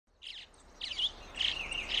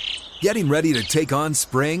Getting ready to take on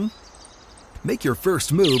spring? Make your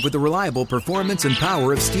first move with the reliable performance and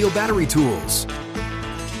power of Steel battery tools.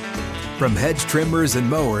 From hedge trimmers and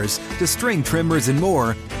mowers to string trimmers and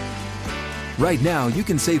more, right now you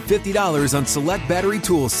can save $50 on select battery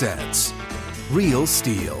tool sets. Real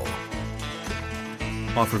Steel.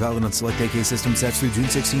 Offer valid on select AK system sets through June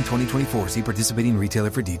 16, 2024. See participating retailer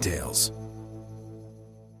for details.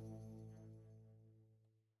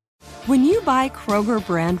 When you buy Kroger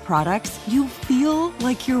brand products, you feel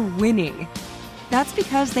like you're winning. That's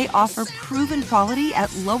because they offer proven quality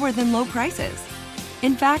at lower than low prices.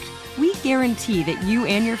 In fact, we guarantee that you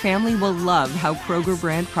and your family will love how Kroger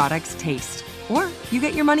brand products taste, or you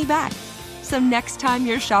get your money back. So next time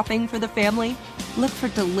you're shopping for the family, look for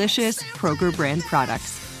delicious Kroger brand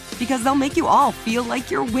products, because they'll make you all feel like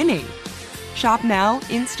you're winning. Shop now,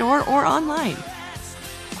 in-store, or online.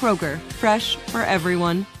 Kroger, fresh for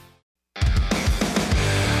everyone.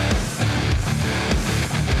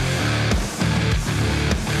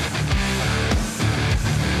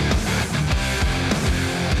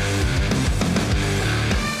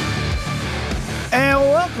 And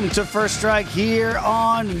welcome to First Strike here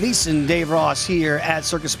on VSiN. Dave Ross here at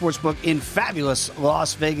Circus Sportsbook in fabulous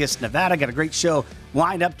Las Vegas, Nevada. Got a great show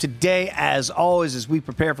lined up today, as always, as we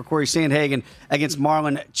prepare for Corey Sandhagen against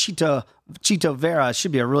Marlon Chito Vera.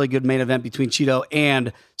 Should be a really good main event between Chito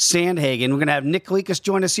and Sandhagen. We're going to have Nick Kalikas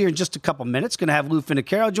join us here in just a couple minutes. Going to have Lou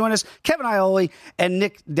Finicaro join us. Kevin Ioli and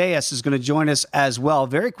Nick Diaz is going to join us as well.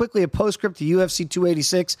 Very quickly, a postscript to UFC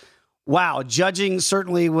 286. Wow, judging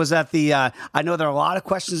certainly was at the, I know there are a lot of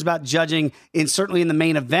questions about judging, certainly in the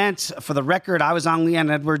main event. For the record, I was on Leon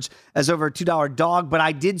Edwards as over a $2 dog, but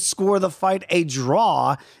I did score the fight a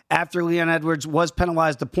draw after Leon Edwards was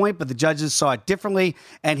penalized a point, but the judges saw it differently,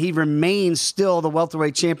 and he remains still the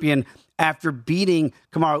welterweight champion after beating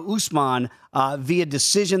Kamaru Usman via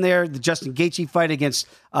decision there. The Justin Gaethje fight against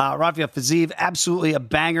Rafael Fiziev, absolutely a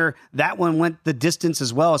banger. That one went the distance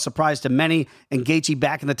as well, a surprise to many, and Gaethje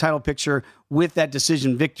back in the title picture with that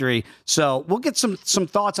decision victory. So we'll get some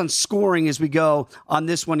thoughts on scoring as we go on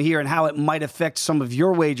this one here and how it might affect some of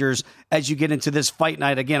your wagers as you get into this fight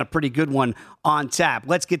night. Again, a pretty good one on tap.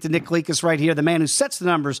 Let's get to Nick Kalikas right here, the man who sets the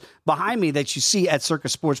numbers behind me that you see at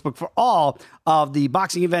Circus Sportsbook for all of the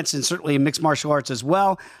boxing events and certainly in mixed martial arts as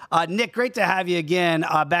well. Nick, great to have you again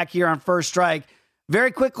back here on First Strike.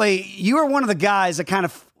 Very quickly, you are one of the guys that kind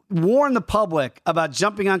of warned the public about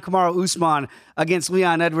jumping on Kamaru Usman against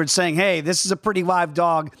Leon Edwards, saying, hey, this is a pretty live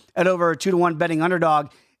dog at over a 2-1 betting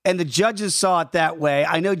underdog. And the judges saw it that way.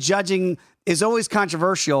 I know judging is always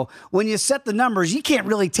controversial. When you set the numbers, you can't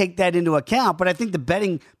really take that into account, but I think the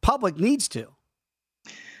betting public needs to.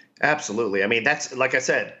 Absolutely. I mean, that's, like I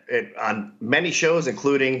said, on many shows,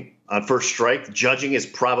 including on First Strike, judging is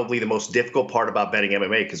probably the most difficult part about betting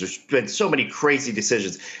MMA because there's been so many crazy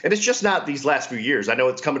decisions. And it's just not these last few years. I know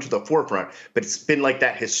it's coming to the forefront, but it's been like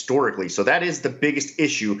that historically. So that is the biggest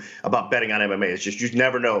issue about betting on MMA. It's just you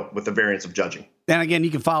never know with the variance of judging. And again,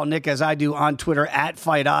 you can follow Nick as I do on Twitter at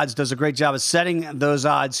Fight Odds. Does a great job of setting those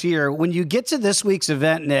odds here. When you get to this week's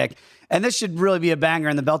event, Nick, and this should really be a banger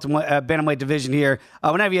in the bantamweight division here.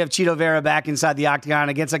 Whenever you have Chito Vera back inside the octagon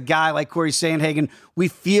against a guy like Corey Sandhagen, we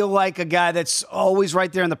feel like a guy that's always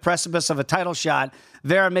right there on the precipice of a title shot.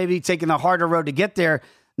 Vera may be taking the harder road to get there.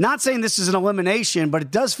 Not saying this is an elimination, but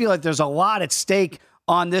it does feel like there's a lot at stake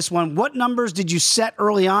on this one. What numbers did you set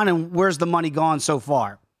early on, and where's the money gone so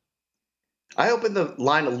far? I opened the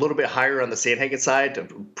line a little bit higher on the Sandhagen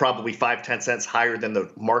side, probably 5-10 cents higher than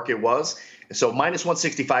the market was. So minus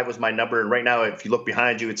 165 was my number. And right now, if you look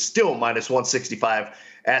behind you, it's still minus 165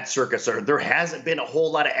 at Circus. There hasn't been a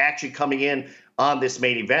whole lot of action coming in on this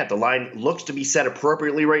main event. The line looks to be set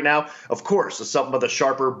appropriately right now. Of course, some of the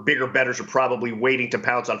sharper, bigger bettors are probably waiting to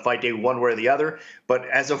pounce on fight day one way or the other. But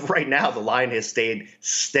as of right now, the line has stayed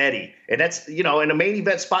steady. And that's, in a main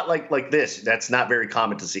event spot like this, that's not very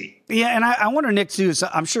common to see. Yeah, and I wonder, Nick, too, so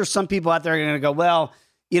I'm sure some people out there are going to go, well,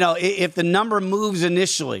 if the number moves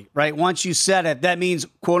initially, right, once you set it, that means,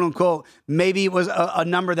 quote unquote, maybe it was a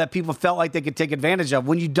number that people felt like they could take advantage of.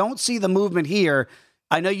 When you don't see the movement here,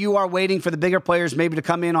 I know you are waiting for the bigger players maybe to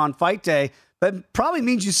come in on fight day, but it probably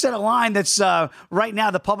means you set a line that's right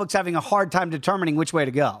now the public's having a hard time determining which way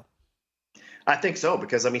to go. I think so,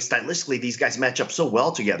 because, stylistically, these guys match up so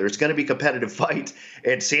well together. It's going to be a competitive fight,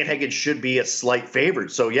 and Sandhagen should be a slight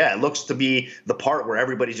favorite. So, yeah, it looks to be the part where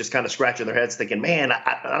everybody's just kind of scratching their heads thinking, man,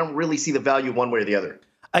 I don't really see the value one way or the other.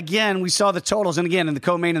 Again, we saw the totals, and again, in the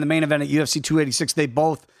co-main and the main event at UFC 286, they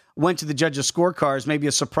both went to the judges' scorecards, maybe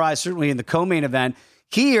a surprise, certainly in the co-main event.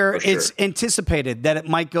 Here, it's anticipated that it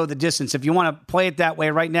might go the distance. If you want to play it that way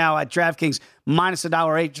right now at DraftKings, minus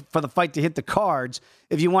 $1.08 for the fight to hit the cards.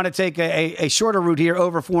 If you want to take a shorter route here,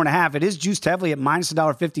 over 4.5, it is juiced heavily at minus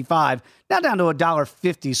 $1.55, now down to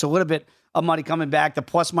 $1.50. So a little bit of money coming back. The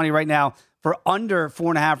plus money right now for under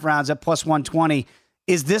 4.5 rounds at plus 120.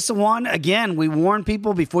 Is this the one? Again, we warn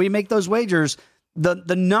people before you make those wagers,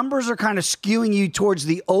 the numbers are kind of skewing you towards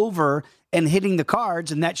the over and hitting the cards,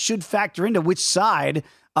 and that should factor into which side,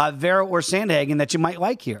 Vera or Sandhagen, that you might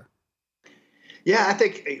like here. Yeah, I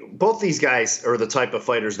think both these guys are the type of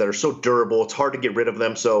fighters that are so durable. It's hard to get rid of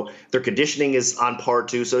them. So their conditioning is on par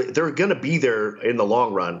too. So they're going to be there in the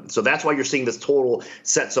long run. So that's why you're seeing this total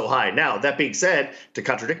set so high. Now, that being said, to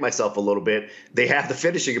contradict myself a little bit, they have the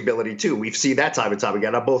finishing ability too. We've seen that time and time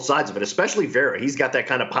again on both sides of it, especially Vera. He's got that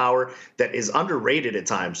kind of power that is underrated at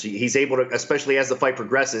times. He's able to, especially as the fight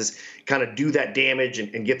progresses, kind of do that damage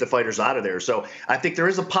and get the fighters out of there. So I think there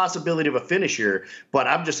is a possibility of a finish here, but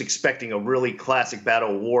I'm just expecting a really classic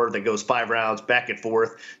battle of war that goes 5 rounds back and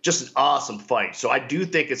forth. Just an awesome fight. So I do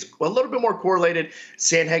think it's a little bit more correlated,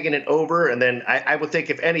 Sandhagen and over. And then I would think,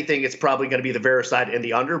 if anything, it's probably going to be the Vera side and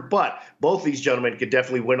the under. But both these gentlemen could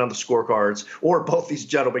definitely win on the scorecards, or both these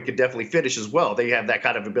gentlemen could definitely finish as well. They have that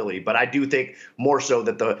kind of ability. But I do think more so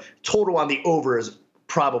that the total on the over is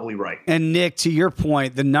probably right. And Nick, to your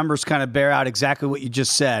point, the numbers kind of bear out exactly what you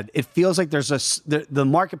just said. It feels like the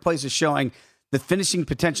marketplace is showing the finishing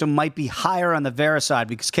potential might be higher on the Vera side,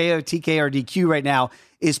 because KO, TK, or DQ right now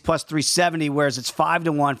is plus 370, whereas it's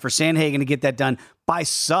 5-1 for Sandhagen to get that done by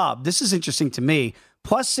sub. This is interesting to me.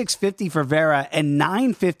 Plus 650 for Vera and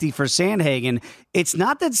 950 for Sandhagen. It's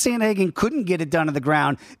not that Sandhagen couldn't get it done on the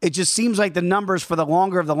ground. It just seems like the numbers for the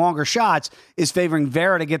longer of the longer shots is favoring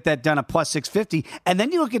Vera to get that done at plus 650. And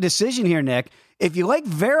then you look at decision here, Nick. If you like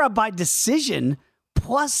Vera by decision,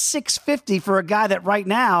 plus 650 for a guy that right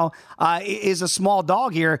now is a small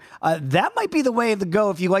dog here. That might be the way to go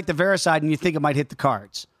if you like the Vera side and you think it might hit the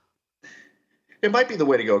cards. It might be the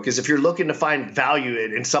way to go, because if you're looking to find value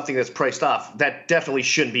in something that's priced off, that definitely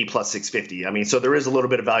shouldn't be plus 650. I mean, so there is a little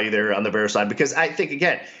bit of value there on the Vera side, because I think,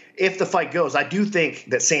 again, if the fight goes, I do think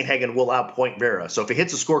that Sandhagen will outpoint Vera. So if he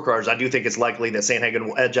hits the scorecards, I do think it's likely that Sandhagen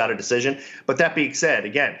will edge out a decision. But that being said,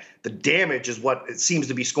 again, the damage is what it seems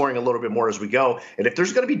to be scoring a little bit more as we go. And if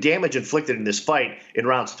there's going to be damage inflicted in this fight in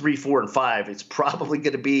rounds 3, 4, and 5, it's probably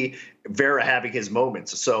going to be Vera having his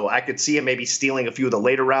moments. So I could see him maybe stealing a few of the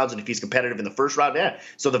later rounds, and if he's competitive in the first round, yeah.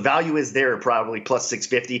 So the value is there, probably plus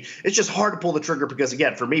 650. It's just hard to pull the trigger because,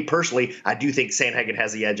 again, for me personally, I do think Sandhagen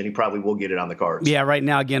has the edge, and he probably will get it on the cards. Yeah, right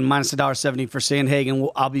now, again, minus $1.70 for Sandhagen.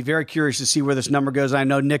 I'll be very curious to see where this number goes. I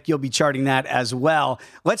know, Nick, you'll be charting that as well.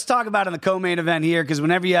 Let's talk about in the co-main event here, because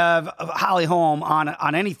whenever you have Holly Holm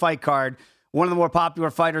on any fight card, one of the more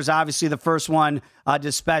popular fighters, obviously the first one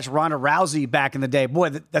dispatched Ronda Rousey back in the day. Boy,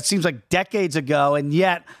 that seems like decades ago, and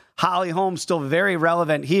yet Holly Holm's still very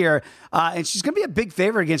relevant here. And she's going to be a big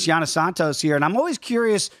favorite against Yana Santos here. And I'm always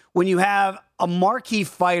curious when you have a marquee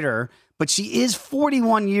fighter, but she is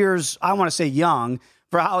 41 years, I want to say young,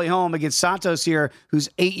 for Holly Holm against Santos here, who's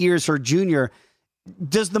 8 years her junior.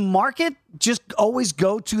 Does the market just always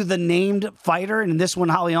go to the named fighter? And in this one,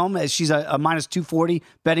 Holly Holm, as she's a minus 240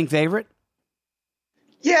 betting favorite?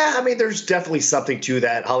 Yeah, I mean, there's definitely something to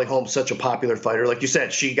that. Holly Holm's such a popular fighter. Like you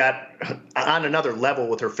said, she got on another level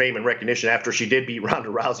with her fame and recognition after she did beat Ronda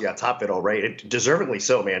Rousey on top of it all, right? And deservingly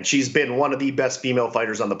so, man. She's been one of the best female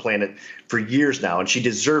fighters on the planet for years now, and she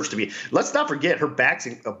deserves to be. Let's not forget her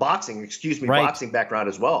boxing background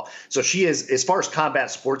as well. So she is, as far as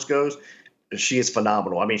combat sports goes, she is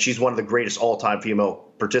phenomenal. I mean, she's one of the greatest all-time female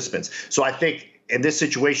participants. So I think in this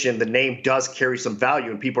situation, the name does carry some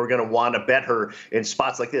value, and people are going to want to bet her in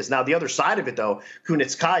spots like this. Now, the other side of it, though,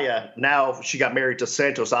 Kunitskaya, now she got married to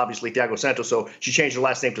Santos, obviously, Thiago Santos, so she changed her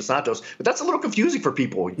last name to Santos. But that's a little confusing for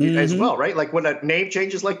people as well, right? Like when a name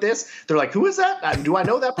changes like this, they're like, who is that? Do I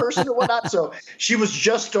know that person or whatnot? So she was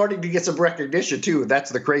just starting to get some recognition, too.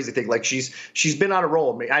 That's the crazy thing. Like she's been on a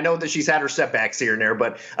roll. I know that she's had her setbacks here and there,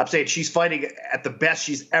 but I'm saying she's fighting at the best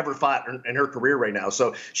she's ever fought in her career right now.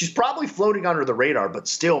 So she's probably floating under the radar, but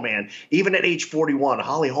still, man, even at age 41,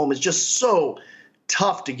 Holly Holm is just so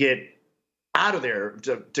tough to get out of there,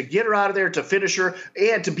 to get her out of there, to finish her,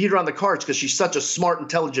 and to beat her on the cards, because she's such a smart,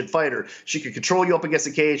 intelligent fighter. She can control you up against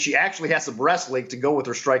the cage. She actually has some wrestling to go with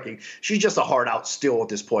her striking. She's just a hard out still at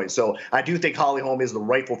this point. So I do think Holly Holm is the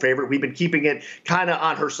rightful favorite. We've been keeping it kind of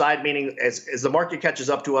on her side, meaning as the market catches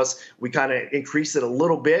up to us, we kind of increase it a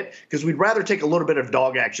little bit, because we'd rather take a little bit of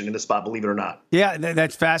dog action in the spot, believe it or not. Yeah,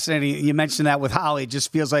 that's fascinating. You mentioned that with Holly. It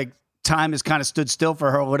just feels like time has kind of stood still for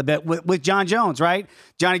her a little bit with John Jones, right?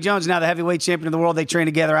 Johnny Jones, now the heavyweight champion of the world. They train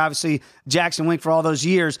together, obviously, Jackson Wink for all those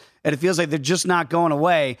years, and it feels like they're just not going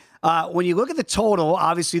away. When you look at the total,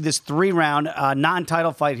 obviously this 3-round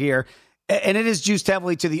non-title fight here, and it is juiced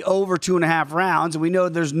heavily to the over 2.5 rounds, and we know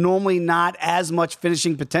there's normally not as much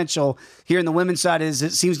finishing potential here in the women's side as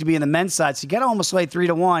it seems to be in the men's side. So you got to almost lay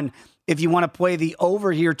 3-1 if you want to play the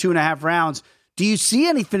over here 2.5 rounds. Do you see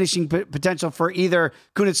any finishing potential for either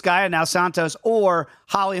Kunitskaya, now Santos, or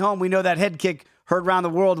Holly Holm? We know that head kick heard around the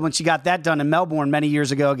world when she got that done in Melbourne many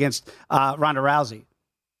years ago against Ronda Rousey.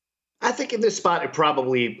 I think in this spot, it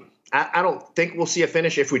probably – I don't think we'll see a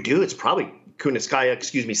finish. If we do, it's probably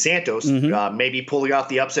Santos, maybe pulling off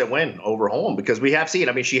the upset win over Holm, because we have seen –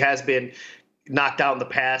 I mean, she has been knocked out in the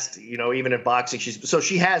past, even in boxing. So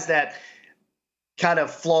she has that – kind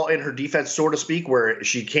of flaw in her defense, so to speak, where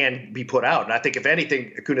she can be put out. And I think if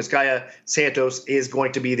anything, Kunitskaya Santos is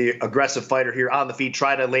going to be the aggressive fighter here on the feet,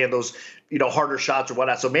 try to land those, harder shots or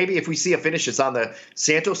whatnot. So maybe if we see a finish, it's on the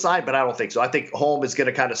Santos side, but I don't think so. I think Holm is going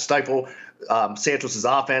to kind of stifle Santos's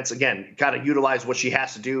offense. Again, kind of utilize what she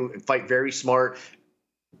has to do and fight very smart,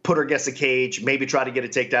 put her against the cage, maybe try to get a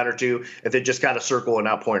takedown or two, and then just kind of circle and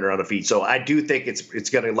outpoint her on the feet. So I do think it's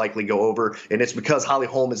going to likely go over, and it's because Holly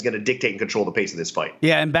Holm is going to dictate and control the pace of this fight.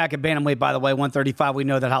 Yeah, and back at bantamweight, by the way, 135, we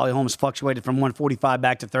know that Holly Holm's fluctuated from 145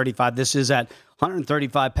 back to 35. This is at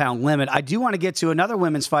 135-pound limit. I do want to get to another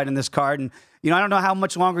women's fight in this card, and I don't know how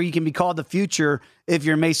much longer you can be called the future if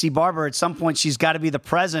you're Macy Barber. At some point, she's got to be the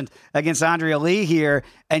present against Andrea Lee here,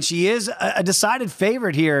 and she is a decided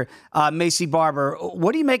favorite here, Macy Barber.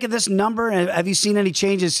 What do you make of this number, and have you seen any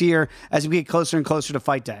changes here as we get closer and closer to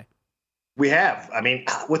fight day? We have. I mean,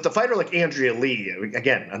 with a fighter like Andrea Lee,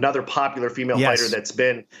 again, another popular female fighter that's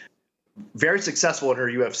been very successful in her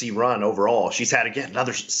UFC run overall. She's had, again,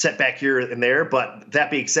 another setback here and there, but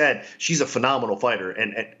that being said, she's a phenomenal fighter.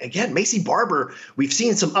 And again, Macy Barber, we've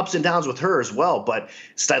seen some ups and downs with her as well, but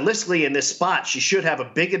stylistically in this spot, she should have a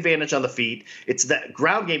big advantage on the feet. It's that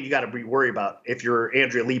ground game you got to be worried about if you're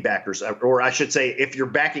Andrea Lee backers, or I should say, if you're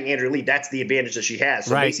backing Andrea Lee, that's the advantage that she has.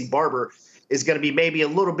 So Macy Barber is going to be maybe a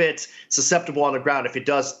little bit susceptible on the ground if it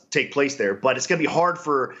does take place there, but it's going to be hard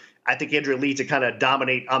for, I think, Andrea Lee to kind of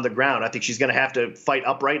dominate on the ground. I think she's going to have to fight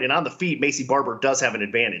upright. And on the feet, Macy Barber does have an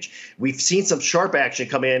advantage. We've seen some sharp action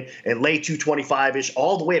come in and lay 225-ish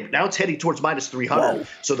all the way. But now it's heading towards minus 300. Whoa.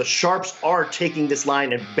 So the sharps are taking this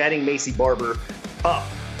line and betting Macy Barber up.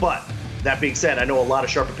 But that being said, I know a lot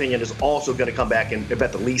of sharp opinion is also going to come back and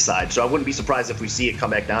bet the Lee side. So I wouldn't be surprised if we see it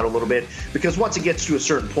come back down a little bit, because once it gets to a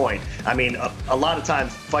certain point, I mean, a lot of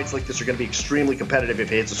times fights like this are going to be extremely competitive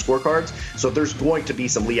if it hits the scorecards. So there's going to be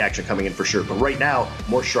some Lee action coming in for sure. But right now,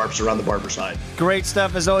 more sharps are on the Barber side. Great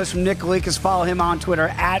stuff as always from Nick Kalikas. Follow him on Twitter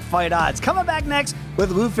at Fight Odds. Coming back next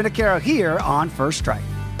with Lou Finicaro here on First Strike.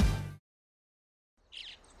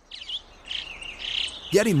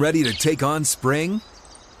 Getting ready to take on spring?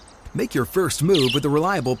 Make your first move with the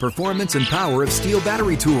reliable performance and power of Steel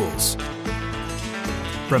battery tools.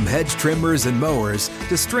 From hedge trimmers and mowers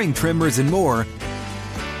to string trimmers and more,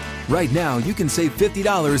 right now you can save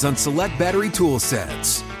 $50 on select battery tool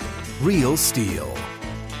sets. Real Steel.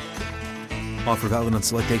 Offer valid on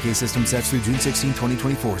select AK system sets through June 16,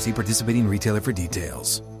 2024. See participating retailer for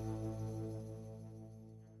details.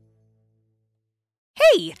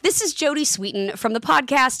 Hey, this is Jodie Sweetin from the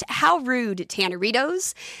podcast How Rude,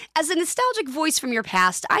 Tanneritos. As a nostalgic voice from your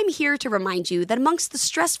past, I'm here to remind you that amongst the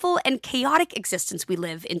stressful and chaotic existence we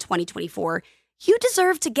live in 2024, you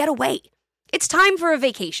deserve to get away. It's time for a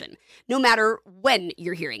vacation, no matter when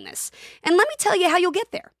you're hearing this. And let me tell you how you'll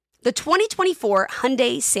get there. The 2024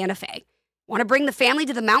 Hyundai Santa Fe. Want to bring the family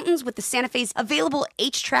to the mountains with the Santa Fe's available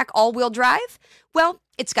H-Track all-wheel drive? Well,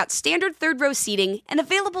 it's got standard third-row seating and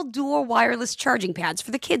available dual wireless charging pads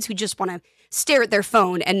for the kids who just want to stare at their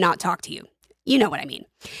phone and not talk to you. You know what I mean.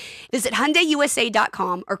 Visit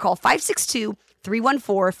HyundaiUSA.com or call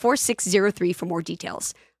 562-314-4603 for more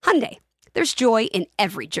details. Hyundai, there's joy in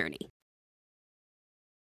every journey.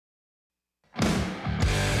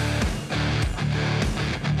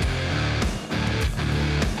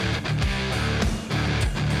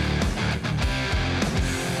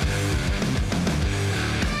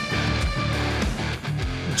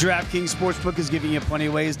 DraftKings Sportsbook is giving you plenty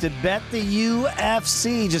of ways to bet the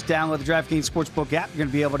UFC. Just download the DraftKings Sportsbook app. You're going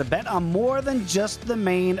to be able to bet on more than just the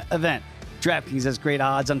main event. DraftKings has great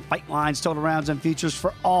odds on fight lines, total rounds, and features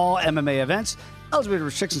for all MMA events. Eligibility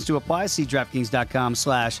restrictions to apply. See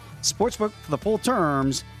DraftKings.com/sportsbook for the full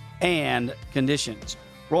terms and conditions.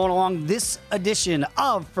 rolling along this edition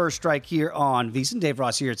of First Strike here on VSiN. Dave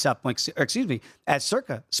Ross here at at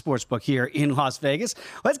Circa Sportsbook here in Las Vegas.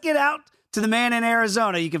 Let's get out to the man in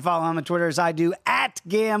Arizona. You can follow him on Twitter as I do, at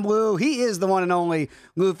Gamblou. He is the one and only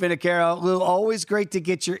Lou Finicaro. Lou, always great to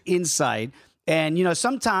get your insight. And, you know,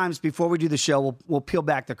 sometimes before we do the show, we'll peel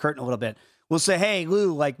back the curtain a little bit. We'll say, hey,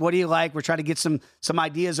 Lou, like, what do you like? We're trying to get some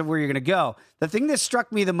ideas of where you're going to go. The thing that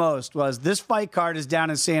struck me the most was this fight card is down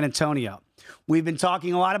in San Antonio. We've been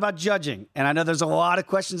talking a lot about judging, and I know there's a lot of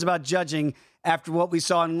questions about judging after what we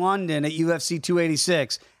saw in London at UFC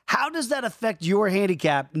 286. How does that affect your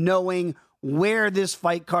handicap, knowing where this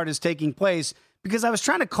fight card is taking place? Because I was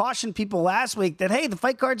trying to caution people last week that, hey, the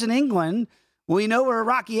fight card's in England. We know where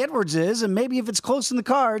Rocky Edwards is, and maybe if it's close in the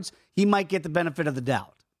cards, he might get the benefit of the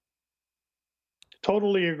doubt.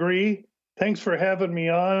 Totally agree. Thanks for having me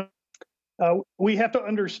on. We have to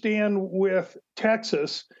understand with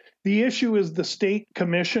Texas, the issue is the state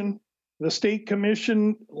commission. The state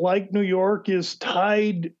commission, like New York, is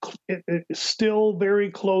tied still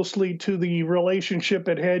very closely to the relationship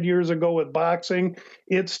it had years ago with boxing.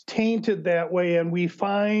 It's tainted that way, and we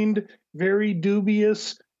find very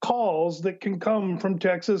dubious calls that can come from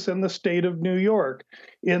Texas and the state of New York.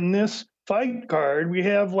 In this fight card, we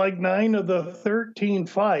have like 9 of the 13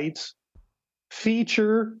 fights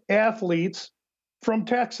feature athletes from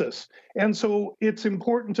Texas. And so it's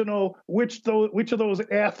important to know which of those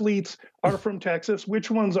athletes are from Texas,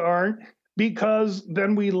 which ones aren't, because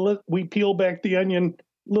then we peel back the onion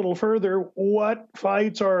a little further. What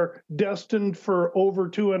fights are destined for over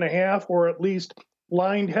 2.5, or at least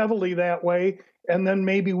lined heavily that way? And then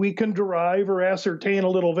maybe we can derive or ascertain a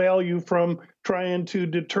little value from trying to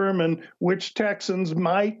determine which Texans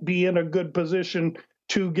might be in a good position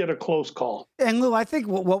to get a close call. And Lou, I think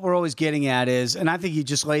what we're always getting at is, and I think you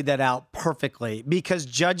just laid that out perfectly, because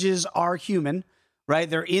judges are human, right?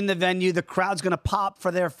 They're in the venue. The crowd's going to pop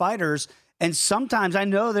for their fighters. And sometimes I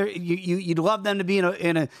know you'd love them to be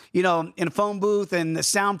in a phone booth and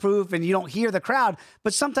soundproof, and you don't hear the crowd.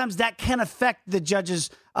 But sometimes that can affect the judges'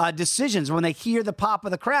 decisions when they hear the pop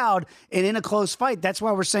of the crowd and in a close fight. That's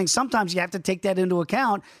why we're saying sometimes you have to take that into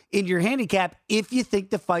account in your handicap if you think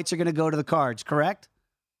the fights are going to go to the cards. Correct?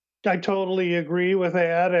 I totally agree with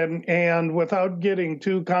that. And without getting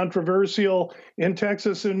too controversial, in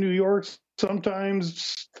Texas and New York,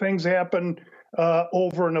 sometimes things happen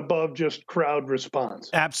over and above just crowd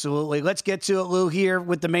response. Absolutely. Let's get to it, Lou, here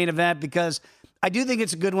with the main event, because I do think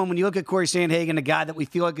it's a good one when you look at Corey Sandhagen, a guy that we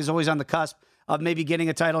feel like is always on the cusp of maybe getting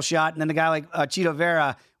a title shot, and then a guy like Chito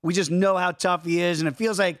Vera, we just know how tough he is, and it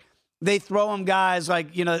feels like they throw him guys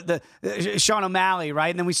like, the Sean O'Malley, right?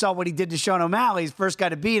 And then we saw what he did to Sean O'Malley, his first guy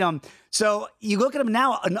to beat him. So you look at him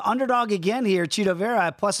now, an underdog again here, Chito Vera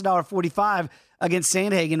at plus $1.45 against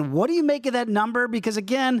Sandhagen. What do you make of that number? Because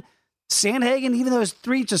again, Sandhagen, even though he's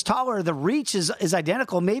 3 inches taller, the reach is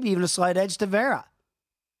identical, maybe even a slight edge to Vera.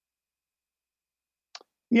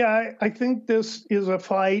 Yeah, I think this is a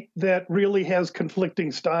fight that really has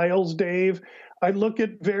conflicting styles, Dave. I look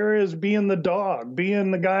at Vera as being the dog, being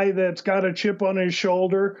the guy that's got a chip on his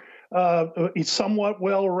shoulder. He's somewhat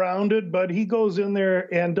well-rounded, but he goes in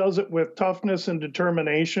there and does it with toughness and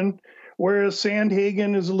determination, whereas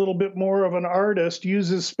Sandhagen is a little bit more of an artist,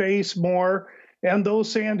 uses space more, and though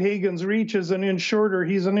Sandhagen's reach is an inch shorter,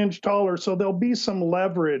 he's an inch taller, so there'll be some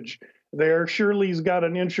leverage there. Surely he's got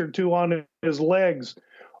an inch or two on his legs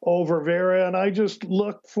over Vera, and I just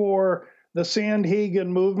look for the Sandhagen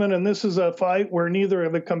movement, and this is a fight where neither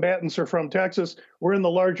of the combatants are from Texas. We're in the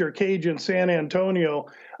larger cage in San Antonio.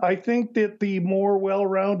 I think that the more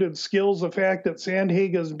well-rounded skills, the fact that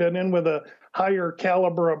Sandhagen's been in with a higher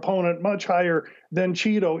caliber opponent, much higher than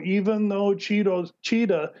Chito, even though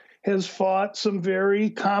Cheetah has fought some very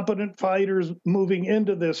competent fighters moving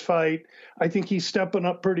into this fight. I think he's stepping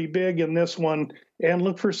up pretty big in this one, and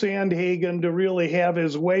look for Sandhagen to really have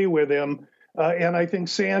his way with him. And I think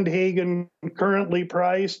Sandhagen currently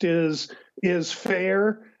priced is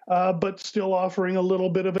fair, but still offering a little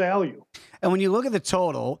bit of value. And when you look at the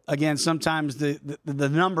total, again, sometimes the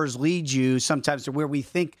numbers lead you sometimes to where we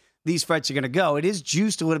think these fights are going to go. It is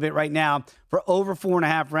juiced a little bit right now for over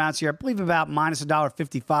 4.5 rounds here. I believe about minus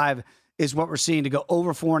 $1.55 is what we're seeing to go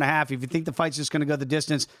over 4.5. If you think the fight's just going to go the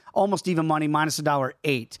distance, almost even money, minus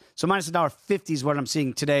 $1.08. So minus $1.50 is what I'm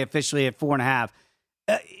seeing today officially at 4.5.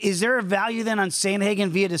 Is there a value then on Sandhagen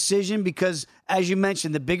via decision? Because, as you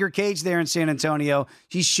mentioned, the bigger cage there in San Antonio,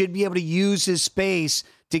 he should be able to use his space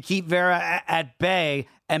to keep Vera at bay.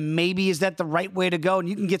 And maybe is that the right way to go? And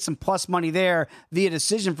you can get some plus money there via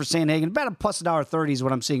decision for Sandhagen. About a plus $1.30 is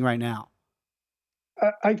what I'm seeing right now.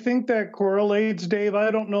 I think that correlates, Dave. I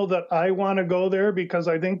don't know that I want to go there because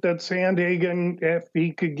I think that Sandhagen, if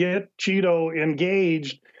he could get Cheeto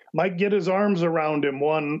engaged, might get his arms around him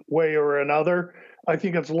one way or another. I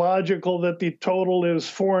think it's logical that the total is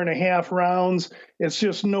 4.5 rounds. It's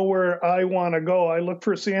just nowhere I want to go. I look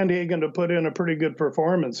for Sandhagen to put in a pretty good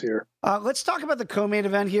performance here. Let's talk about the co-main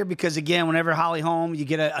event here because, again, whenever Holly Holm, you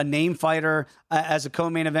get a name fighter as a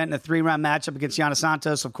co-main event in a 3-round matchup against Yana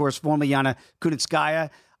Santos, of course, formerly Yana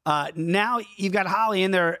Kunitskaya. Now you've got Holly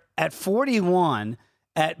in there at 41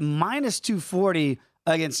 at minus 240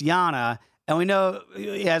 against Yana. And we know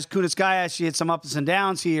as Kunitskaya, she had some ups and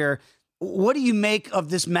downs here. What do you make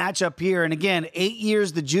of this matchup here? And again, 8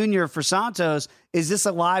 years the junior for Santos. Is this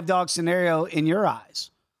a live dog scenario in your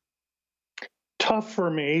eyes? Tough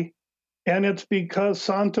for me. And it's because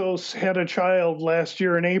Santos had a child last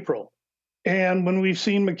year in April. And when we've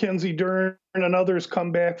seen Mackenzie Dern and others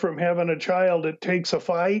come back from having a child, it takes a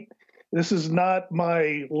fight. This is not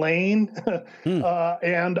my lane.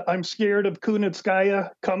 And I'm scared of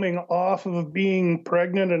Kunitskaya coming off of being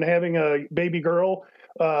pregnant and having a baby girl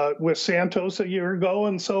with Santos a year ago.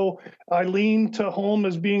 And so I lean to Holm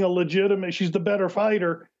as being a legitimate, she's the better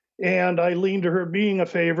fighter. And I lean to her being a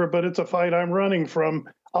favorite, but it's a fight I'm running from.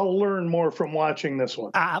 I'll learn more from watching this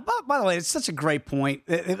one. By the way, it's such a great point.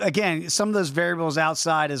 Again, some of those variables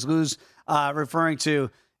outside, as Lou's referring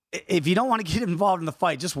to, if you don't want to get involved in the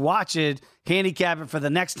fight, just watch it, handicap it for the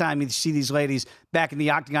next time you see these ladies back in the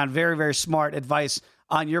octagon. Very, very smart advice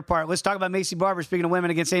on your part. Let's talk about Maycee Barber. Speaking of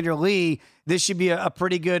women, against Andrea Lee, this should be a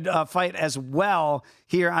pretty good fight as well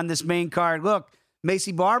here on this main card. Look,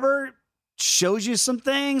 Maycee Barber shows you some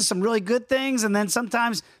things, some really good things, and then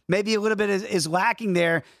sometimes maybe a little bit is lacking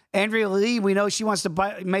there. Andrea Lee, we know she wants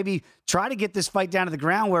to maybe try to get this fight down to the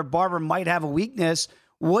ground where Barber might have a weakness.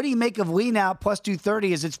 What do you make of Lee now, plus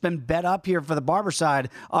 230, as it's been bet up here for the Barber side,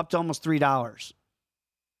 up to almost $3?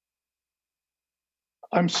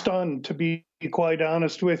 I'm stunned, to be quite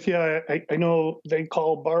honest with you. I know they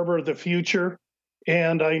call Barber the future,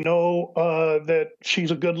 and I know that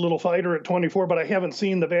she's a good little fighter at 24, but I haven't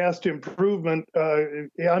seen the vast improvement.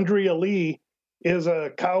 Andrea Lee is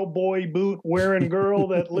a cowboy boot wearing girl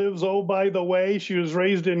that lives, oh, by the way, she was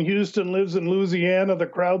raised in Houston, lives in Louisiana. The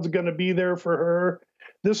crowd's going to be there for her.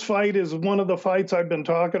 This fight is one of the fights I've been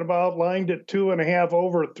talking about, lined at 2.5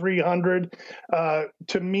 over 300.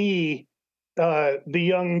 To me, the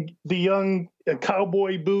young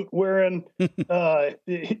cowboy boot wearing, I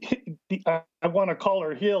want to call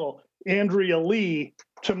her Hill, Andrea Lee.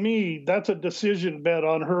 To me, that's a decision bet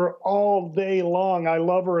on her all day long. I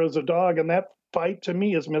love her as a dog, and that fight to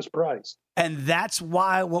me is mispriced. And that's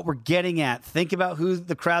why what we're getting at. Think about who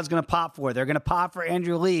the crowd's going to pop for. They're going to pop for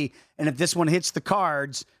Andrea Lee. And if this one hits the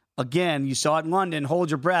cards, again, you saw it in London, hold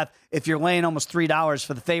your breath if you're laying almost $3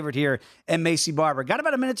 for the favorite here and Maycee Barber. Got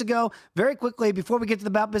about a minute to go. Very quickly, before we get to the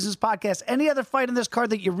About Business podcast, any other fight in this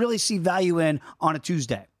card that you really see value in on a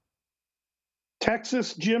Tuesday?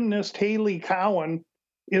 Texas gymnast Haley Cowan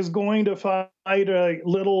is going to fight a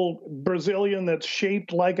little Brazilian that's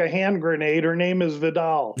shaped like a hand grenade. Her name is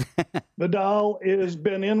Vidal. Vidal has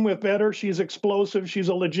been in with better. She's explosive. She's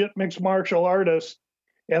a legit mixed martial artist.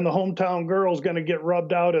 And the hometown girl is going to get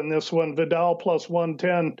rubbed out in this one. Vidal plus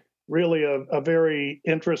 110, really a very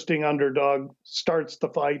interesting underdog, starts the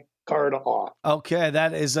fight card off. Okay,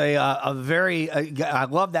 that is a very I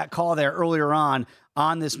love that call there earlier on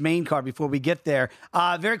this main card before we get there.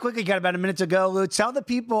 Very quickly, got about a minute to go. Lou, tell the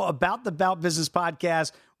people about the About Business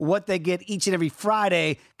podcast, what they get each and every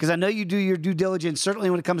Friday, because I know you do your due diligence, certainly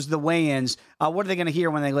when it comes to the weigh-ins. What are they going to hear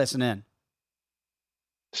when they listen in?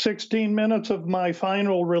 16 minutes of my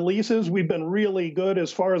final releases. We've been really good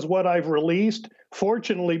as far as what I've released.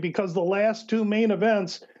 Fortunately, because the last two main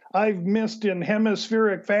events I've missed in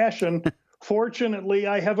hemispheric fashion. Fortunately,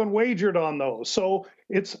 I haven't wagered on those. So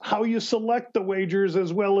it's how you select the wagers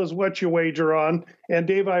as well as what you wager on. And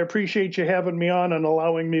Dave, I appreciate you having me on and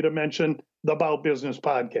allowing me to mention the About Business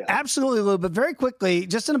podcast. Absolutely, Lou. But very quickly,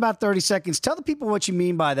 just in about 30 seconds, tell the people what you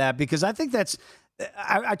mean by that, because I think that's,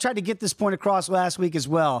 I tried to get this point across last week as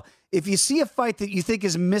well. If you see a fight that you think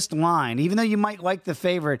is missed line, even though you might like the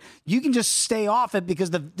favorite, you can just stay off it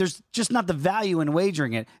because there's just not the value in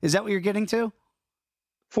wagering it. Is that what you're getting to?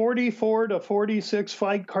 44 to 46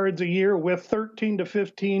 fight cards a year with 13 to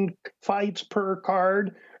 15 fights per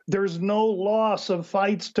card. There's no loss of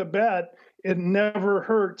fights to bet. It never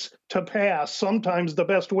hurts to pass. Sometimes the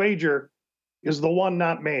best wager is the one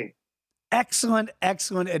not made. Excellent,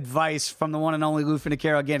 excellent advice from the one and only Lou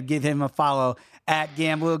Finicaro. Again, give him a follow at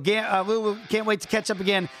Gamble. We can't wait to catch up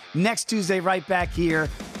again next Tuesday right back here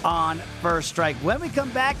on First Strike. When we come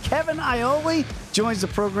back, Kevin Iole joins the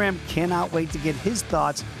program. Cannot wait to get his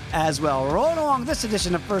thoughts as well. Rolling along this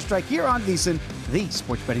edition of First Strike here on VSiN, the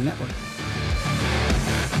Sports Betting Network.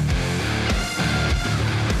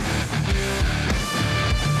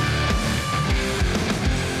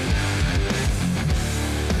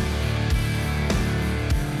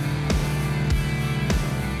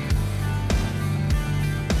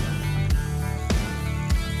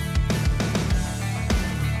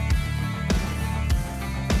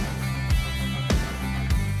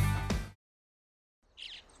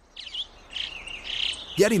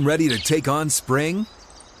 Getting ready to take on spring?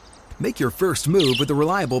 Make your first move with the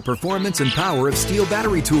reliable performance and power of Steel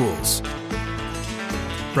battery tools.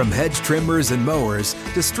 From hedge trimmers and mowers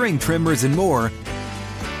to string trimmers and more,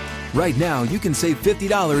 right now you can save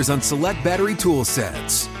 $50 on select battery tool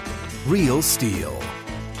sets. Real Steel.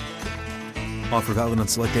 Offer valid on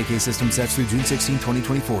select AK system sets through June 16,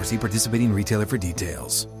 2024. See participating retailer for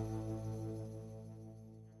details.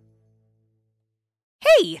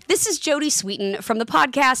 Hey, this is Jody Sweeten from the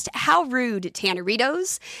podcast How Rude,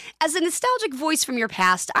 Tanneritos. As a nostalgic voice from your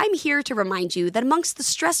past, I'm here to remind you that amongst the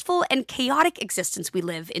stressful and chaotic existence we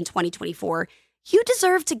live in 2024, you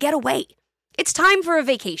deserve to get away. It's time for a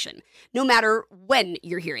vacation, no matter when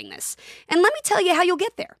you're hearing this. And let me tell you how you'll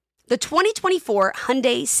get there. The 2024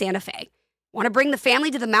 Hyundai Santa Fe. Want to bring the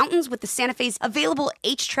family to the mountains with the Santa Fe's available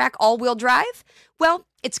H-Track all-wheel drive? Well,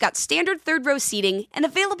 it's got standard third-row seating and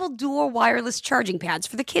available dual wireless charging pads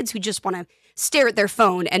for the kids who just want to stare at their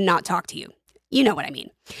phone and not talk to you. You know what I mean.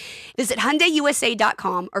 Visit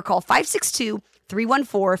HyundaiUSA.com or call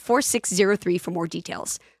 562-314-4603 for more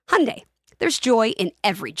details. Hyundai, there's joy in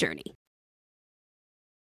every journey.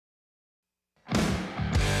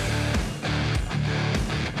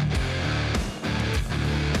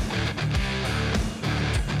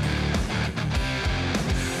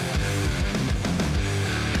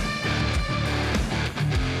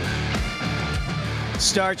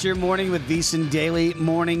 Start your morning with VSiN Daily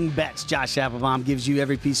Morning Bets. Josh Applebaum gives you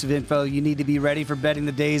every piece of info you need to be ready for betting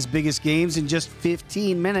the day's biggest games in just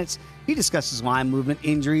 15 minutes. He discusses line movement,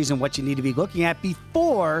 injuries, and what you need to be looking at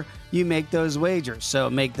before you make those wagers. So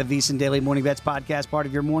make the VSiN Daily Morning Bets podcast part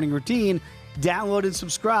of your morning routine. Download and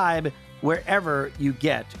subscribe wherever you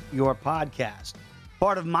get your podcast.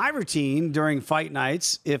 Part of my routine during fight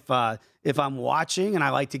nights, if I'm watching and I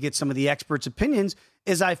like to get some of the experts' opinions,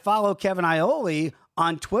 is I follow Kevin Iole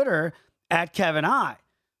on Twitter at Kevin I.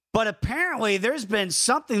 But apparently there's been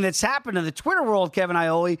something that's happened in the Twitter world, Kevin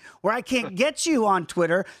Iole, where I can't get you on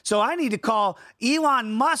Twitter. So I need to call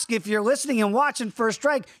Elon Musk. If you're listening and watching First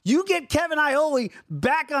Strike, you get Kevin Iole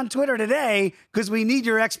back on Twitter today because we need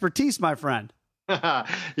your expertise, my friend.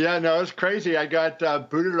 Yeah, no, it's crazy. I got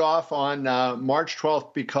booted off on March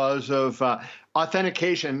 12th because of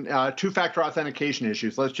authentication, two-factor authentication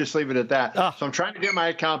issues. Let's just leave it at that. So I'm trying to get my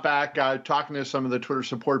account back, talking to some of the Twitter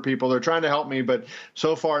support people. They're trying to help me, but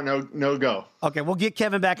so far, no go. Okay, we'll get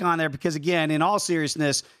Kevin back on there because, again, in all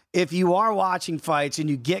seriousness, if you are watching fights and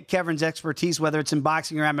you get Kevin's expertise, whether it's in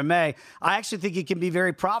boxing or MMA, I actually think it can be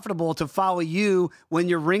very profitable to follow you when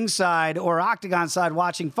you're ringside or octagon side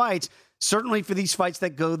watching fights. Certainly for these fights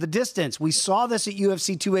that go the distance. We saw this at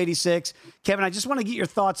UFC 286. Kevin, I just want to get your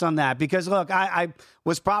thoughts on that because, look, I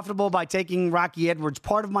was profitable by taking Rocky Edwards.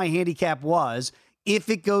 Part of my handicap was if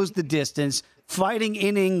it goes the distance, fighting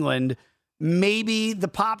in England, maybe the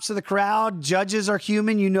pops of the crowd, judges are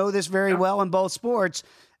human. You know this very well in both sports.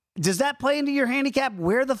 Does that play into your handicap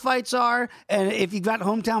where the fights are? And if you've got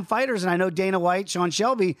hometown fighters, and I know Dana White, Sean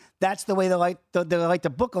Shelby, that's the way they like to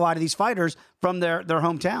book a lot of these fighters from their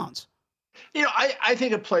hometowns. You know, I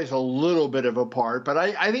think it plays a little bit of a part, but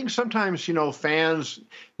I think sometimes, fans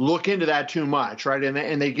look into that too much, right?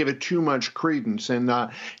 And they give it too much credence. And, I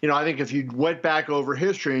think if you went back over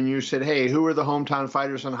history and you said, hey, who are the hometown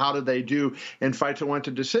fighters and how did they do in fights that went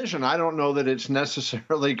to decision? I don't know that it's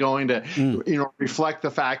necessarily going to, reflect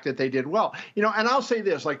the fact that they did well. And I'll say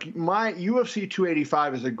this, like my UFC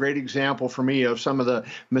 285 is a great example for me of some of the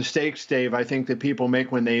mistakes, Dave, I think that people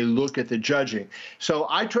make when they look at the judging. So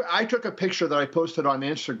I took a picture that I posted on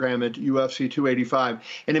Instagram at UFC 285,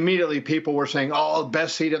 and immediately people were saying, oh,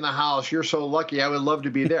 best seat in the house. You're so lucky. I would love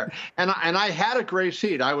to be there. and I had a great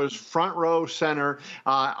seat. I was front row center.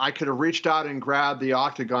 I could have reached out and grabbed the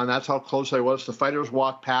octagon. That's how close I was. The fighters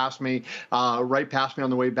walked past me, right past me on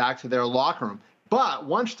the way back to their locker room. But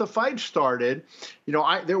once the fight started,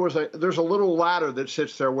 there's a little ladder that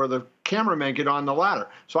sits there where the cameramen get on the ladder.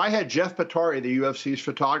 So I had Jeff Patari, the UFC's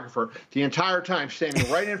photographer, the entire time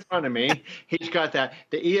standing right in front of me. He's got the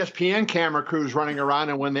ESPN camera crews running around,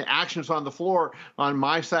 and when the action's on the floor on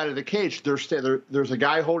my side of the cage, there's a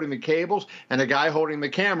guy holding the cables and a guy holding the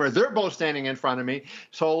camera. They're both standing in front of me.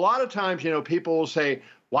 So a lot of times, people will say,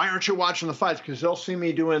 why aren't you watching the fights? Because they'll see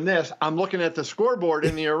me doing this. I'm looking at the scoreboard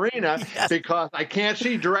in the arena because I can't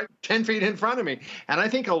see direct 10 feet in front of me. And I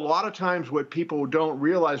think a lot of times what people don't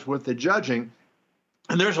realize with the judging,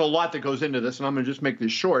 and there's a lot that goes into this, and I'm going to just make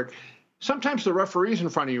this short. Sometimes the referee's in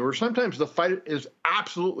front of you, or sometimes the fight is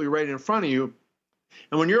absolutely right in front of you.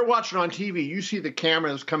 And when you're watching on TV, you see the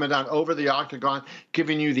cameras coming down over the octagon,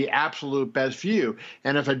 giving you the absolute best view.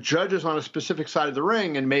 And if a judge is on a specific side of the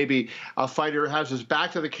ring and maybe a fighter has his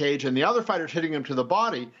back to the cage and the other fighter's hitting him to the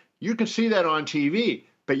body, you can see that on TV.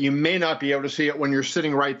 But you may not be able to see it when you're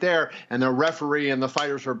sitting right there and the referee and the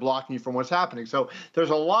fighters are blocking you from what's happening. So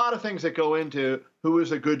there's a lot of things that go into who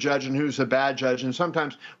is a good judge and who's a bad judge. And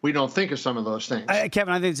sometimes we don't think of some of those things.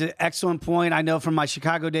 Kevin, I think it's an excellent point. I know from my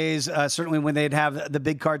Chicago days, certainly when they'd have the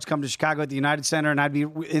big cards come to Chicago at the United Center, and I'd be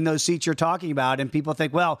in those seats you're talking about, and people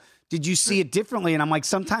think, well, did you see it differently? And I'm like,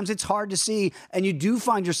 sometimes it's hard to see, and you do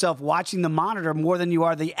find yourself watching the monitor more than you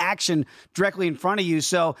are the action directly in front of you.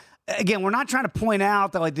 So again, we're not trying to point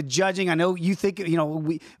out that like the judging, I know you think,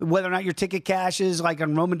 whether or not your ticket cashes, like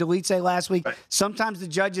on Roman Dolidze last week, right. Sometimes the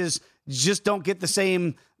judges just don't get the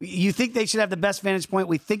same. You think they should have the best vantage point.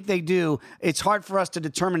 We think they do. It's hard for us to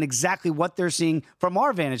determine exactly what they're seeing from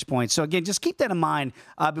our vantage point. So again, just keep that in mind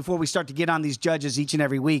before we start to get on these judges each and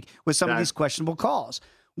every week with some of these questionable calls.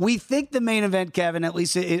 We think the main event, Kevin, at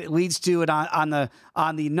least it leads to it on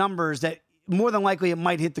the numbers that more than likely it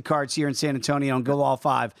might hit the cards here in San Antonio and go all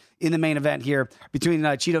five in the main event here between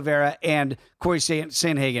Chito Vera and Corey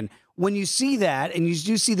Sandhagen. When you see that and you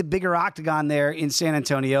do see the bigger octagon there in San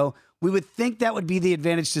Antonio, we would think that would be the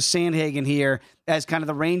advantage to Sandhagen here as kind of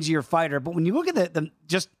the rangier fighter. But when you look at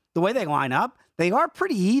just the way they line up, they are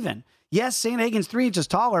pretty even. Yes, Sandhagen's 3 inches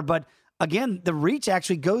taller, but again, the reach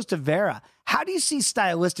actually goes to Vera. How do you see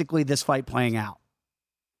stylistically this fight playing out?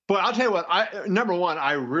 Well, I'll tell you what, number one,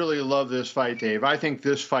 I really love this fight, Dave. I think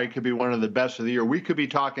this fight could be one of the best of the year. We could be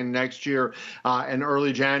talking next year in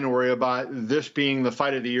early January about this being the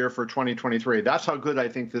fight of the year for 2023. That's how good I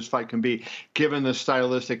think this fight can be, given the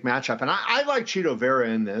stylistic matchup. And I like Chito Vera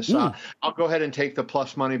in this. I'll go ahead and take the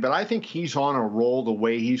plus money, but I think he's on a roll the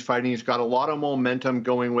way he's fighting. He's got a lot of momentum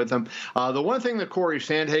going with him. The one thing that Corey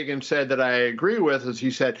Sandhagen said that I agree with is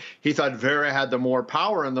he said he thought Vera had the more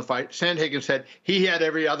power in the fight. Sandhagen said he had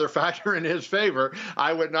every other factor in his favor.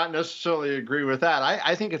 I would not necessarily agree with that.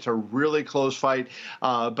 I think it's a really close fight,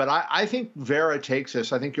 but I think Vera takes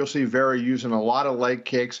this. I think you'll see Vera using a lot of leg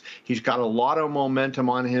kicks. He's got a lot of momentum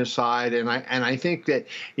on his side, and I think that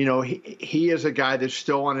he is a guy that's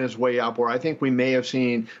still on his way up. Where I think we may have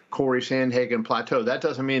seen Corey Sandhagen plateau. That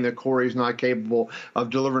doesn't mean that Corey's not capable of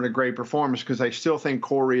delivering a great performance, because I still think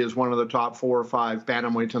Corey is one of the top 4 or 5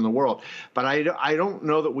 bantamweights in the world. But I don't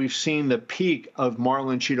know that we've seen the peak of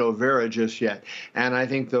Marlon Chito Vera just yet. And I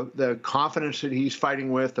think the confidence that he's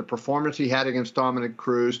fighting with, the performance he had against Dominic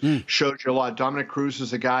Cruz showed you a lot. Dominic Cruz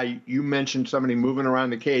is a guy, you mentioned somebody moving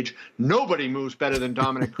around the cage. Nobody moves better than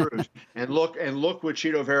Dominic Cruz. And look what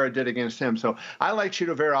Chito Vera did against him. So I like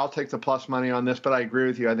Chito Vera. I'll take the plus money on this, but I agree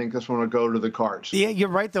with you. I think this one will go to the cards. Yeah, you're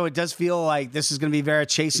right, though. It does feel like this is going to be Vera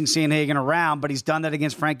chasing Sandhagen around, but he's done that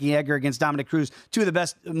against Frankie Edgar, against Dominic Cruz, 2 of the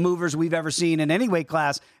best movers we've ever seen in any weight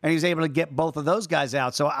class, and he was able to get both of those guys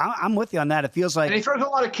out. So I'm with you on that. It feels like... And he throws a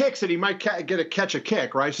lot of kicks that he might catch a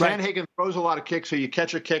kick, right? Sandhagen throws a lot of kicks, so you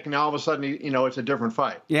catch a kick, and now all of a sudden, it's a different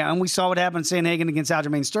fight. Yeah, and we saw what happened to Sandhagen against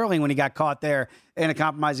Aljamain Sterling when he got caught there in a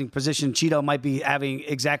compromising position. Chito might be having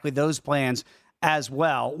exactly those plans as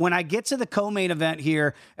well. When I get to the co-main event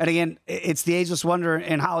here, and again, it's the Ageless Wonder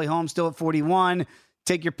and Holly Holm still at 41.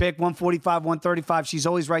 Take your pick, 145, 135. She's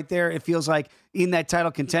always right there. It feels like in that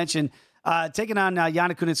title contention. Taking on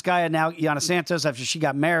Yana Kunitskaya, now Yana Santos, after she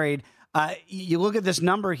got married. You look at this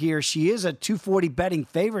number here. She is a 240 betting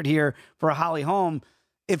favorite here for Holly Holm.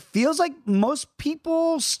 It feels like most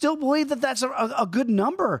people still believe that that's a good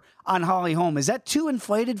number on Holly Holm. Is that too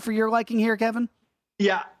inflated for your liking here, Kevin?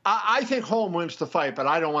 Yeah, I think Holm wins the fight, but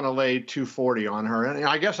I don't want to lay 240 on her. And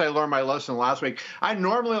I guess I learned my lesson last week. I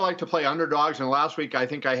normally like to play underdogs, and last week I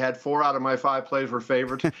think I had 4 out of my 5 plays were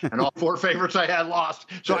favorites, and all 4 favorites I had lost.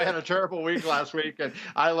 So I had a terrible week last week, and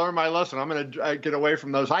I learned my lesson. I'm going to get away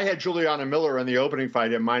from those. I had Juliana Miller in the opening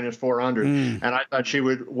fight at minus 400, and I thought she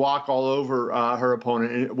would walk all over her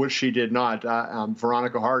opponent, which she did not,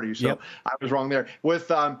 Veronica Hardy. So I was wrong there.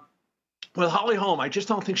 with Holly Holm, I just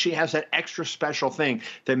don't think she has that extra special thing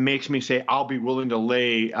that makes me say I'll be willing to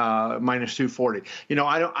lay minus 240.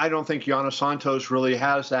 I don't think Yana Santos really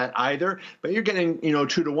has that either. But you're getting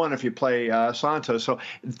 2-1 if you play Santos. So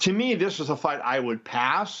to me, this is a fight I would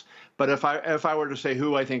pass. But if I were to say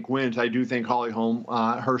who I think wins, I do think Holly Holm,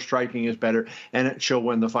 her striking is better, and she'll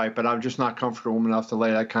win the fight. But I'm just not comfortable enough to lay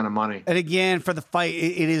that kind of money. And again, for the fight,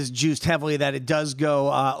 it is juiced heavily that it does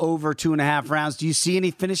go over 2.5 rounds. Do you see any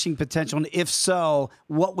finishing potential? And if so,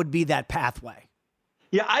 what would be that pathway?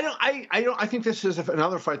 Yeah, I think this is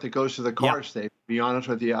another fight that goes to the card state, to be honest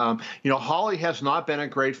with you. Holly has not been a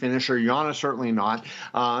great finisher. Yana certainly not.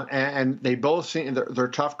 And they both seem they're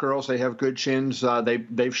tough girls. They have good chins.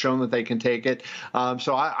 They've shown that they can take it.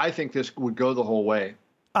 So I think this would go the whole way.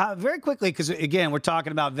 Very quickly, because, again, we're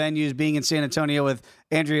talking about venues, being in San Antonio with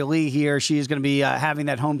Andrea Lee here. She's going to be having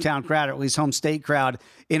that hometown crowd, or at least home state crowd,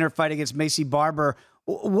 in her fight against Macy Barber.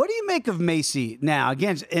 What do you make of Macy now?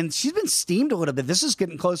 Again, and she's been steamed a little bit. This is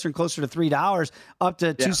getting closer and closer to $3, up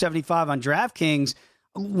to $275 on DraftKings.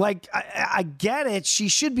 Like, I get it. She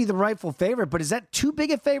should be the rightful favorite, but is that too big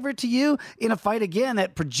a favorite to you in a fight, again,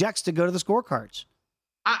 that projects to go to the scorecards?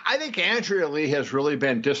 I think Andrea Lee has really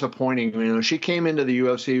been disappointing. She came into the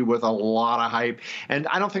UFC with a lot of hype, and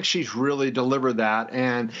I don't think she's really delivered that.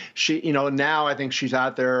 And she, now I think she's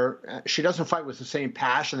out there. She doesn't fight with the same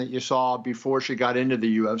passion that you saw before she got into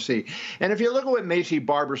the UFC. And if you look at what Macy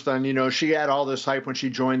Barber's done, she had all this hype when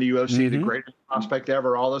she joined the UFC, the greatest prospect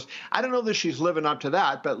ever, all this. I don't know that she's living up to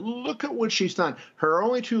that, but look at what she's done. Her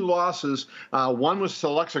only 2 losses, one was to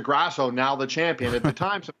Alexa Grasso, now the champion. At the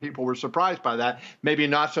time, some people were surprised by that.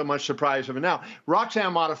 Maybe not so much surprised of it now.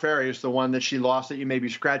 Roxanne Modafferi is the one that she lost that you maybe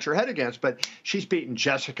scratch your head against, but she's beaten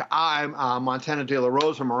Jessica Ime, Montana De La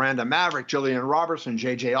Rosa, Miranda Maverick, Jillian Robertson,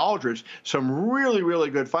 J.J. Aldridge, some really, really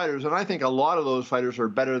good fighters, and I think a lot of those fighters are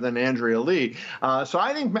better than Andrea Lee. So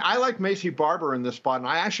I think I like Macy Barber in this spot, and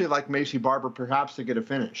I actually like Macy Barber perhaps to get a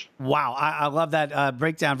finish. Wow, I love that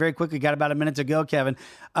breakdown. Very quickly, got about a minute to go, Kevin.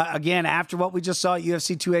 Again, after what we just saw at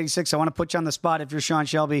UFC 286, I want to put you on the spot if you're Sean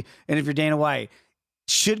Shelby and if you're Dana White.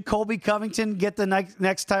 Should Colby Covington get the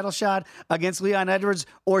next title shot against Leon Edwards,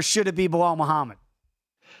 or should it be Bilal Muhammad?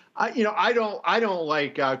 I don't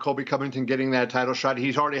like Colby Covington getting that title shot.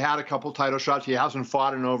 He's already had a couple title shots. He hasn't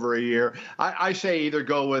fought in over a year. I say either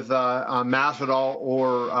go with Masvidal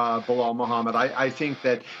or Bilal Muhammad. I think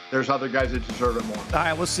that there's other guys that deserve it more. All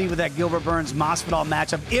right, we'll see with that Gilbert Burns-Masvidal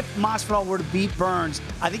matchup. If Masvidal were to beat Burns,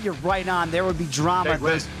 I think you're right on. There would be drama.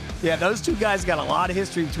 Those two guys got a lot of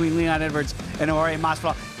history between Leon Edwards and Jorge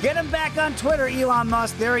Masvidal. Get him back on Twitter, Elon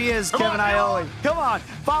Musk. There he is, Kevin Iole. Come on,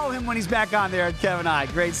 follow him when he's back on there at Kevin I.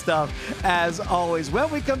 Great stuff, as always.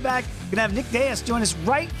 When we come back, we're going to have Nick Diaz join us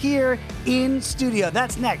right here in studio.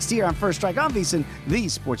 That's next here on First Strike on VSiN, the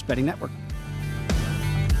Sports Betting Network.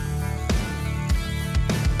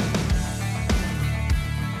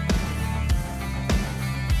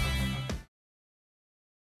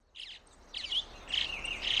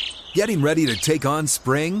 Getting ready to take on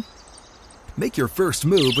spring? Make your first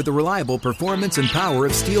move with the reliable performance and power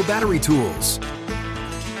of Steel battery tools.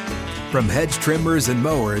 From hedge trimmers and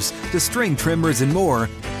mowers to string trimmers and more,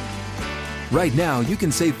 right now you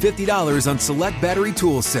can save $50 on select battery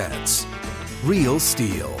tool sets. Real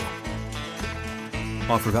Steel.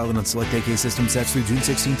 Offer valid on select AK system sets through June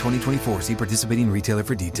 16, 2024. See participating retailer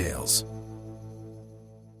for details.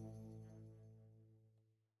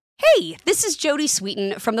 Hey, this is Jodie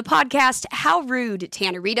Sweetin from the podcast How Rude,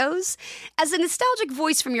 Tanneritos. As a nostalgic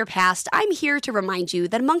voice from your past, I'm here to remind you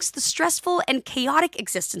that amongst the stressful and chaotic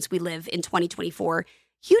existence we live in 2024,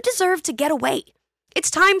 you deserve to get away. It's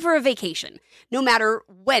time for a vacation, no matter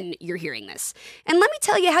when you're hearing this. And let me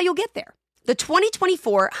tell you how you'll get there. The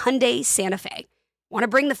 2024 Hyundai Santa Fe. Want to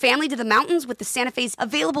bring the family to the mountains with the Santa Fe's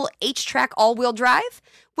available H-Track all-wheel drive?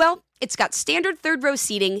 Well, it's got standard third-row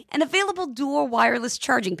seating and available dual wireless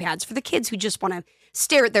charging pads for the kids who just want to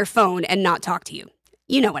stare at their phone and not talk to you.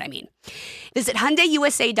 You know what I mean. Visit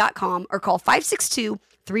HyundaiUSA.com or call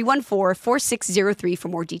 562-314-4603 for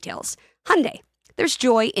more details. Hyundai, there's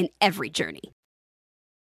joy in every journey.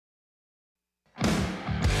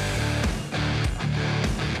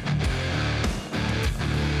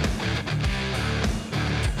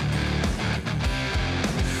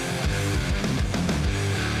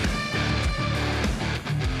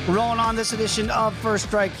 Rolling on this edition of First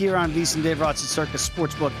Strike here on VSiN, Dave Roth's Circus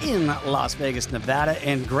Sportsbook in Las Vegas, Nevada.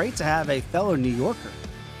 And great to have a fellow New Yorker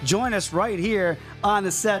join us right here on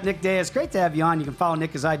the set. Nick Diaz, great to have you on. You can follow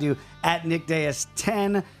Nick as I do at Nick Diaz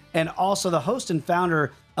 10, and also the host and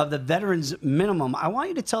founder of the Veterans Minimum. I want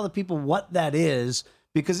you to tell the people what that is,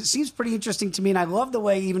 because it seems pretty interesting to me. And I love the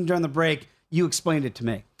way, even during the break, you explained it to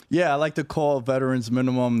me. Yeah, I like to call Veterans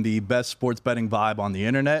Minimum the best sports betting vibe on the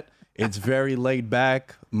internet. It's very laid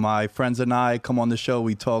back. My friends and I come on the show.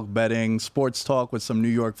 We talk betting, sports talk with some New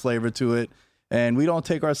York flavor to it. And we don't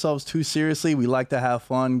take ourselves too seriously. We like to have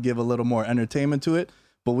fun, give a little more entertainment to it.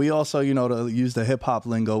 But we also, to use the hip hop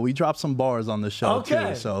lingo, we drop some bars on the show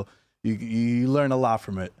too. So you learn a lot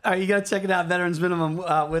from it. All right, you got to check it out, Veterans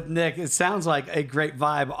Minimum with Nick. It sounds like a great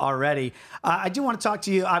vibe already. I do want to talk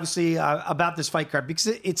to you, obviously, about this fight card, because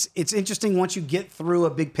it's interesting once you get through a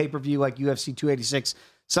big pay-per-view like UFC 286.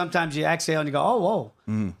 Sometimes you exhale and you go, oh,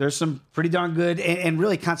 whoa, there's some pretty darn good and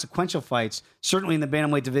really consequential fights, certainly in the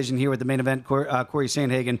bantamweight division here with the main event, Corey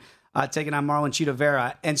Sandhagen taking on Marlon Cheeto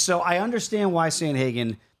Vera. And so I understand why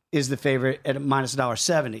Sandhagen is the favorite at minus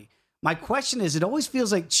 $1.70. My question is, it always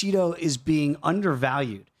feels like Cheeto is being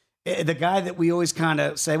undervalued. The guy that we always kind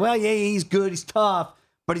of say, well, yeah, he's good, he's tough,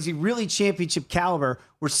 but is he really championship caliber?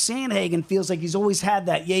 Where Sandhagen feels like he's always had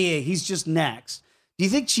that, he's just next. Do you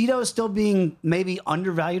think Cheeto is still being maybe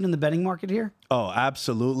undervalued in the betting market here? Oh,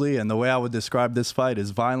 absolutely. And the way I would describe this fight is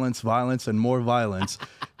violence, violence, and more violence.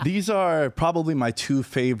 These are probably my two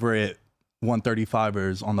favorite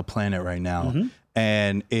 135ers on the planet right now. Mm-hmm.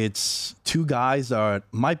 And it's two guys that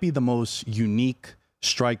might be the most unique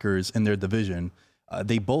strikers in their division.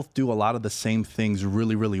 They both do a lot of the same things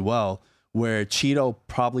really, really well, where Cheeto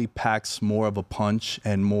probably packs more of a punch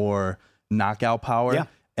and more knockout power. Yeah.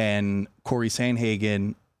 And Corey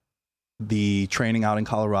Sandhagen, the training out in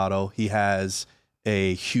Colorado, he has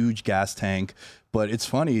a huge gas tank. But it's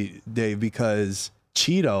funny, Dave, because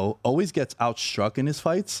Cheeto always gets outstruck in his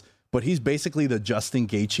fights, but he's basically the Justin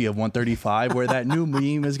Gaethje of 135, where that new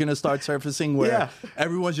meme is going to start surfacing, where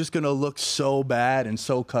everyone's just going to look so bad and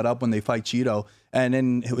so cut up when they fight Cheeto. And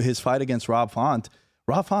in his fight against Rob Font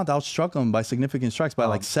outstruck him by significant strikes by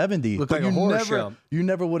like 70. Looked like a horror show. You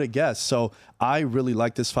never would have guessed. So I really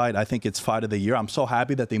like this fight. I think it's fight of the year. I'm so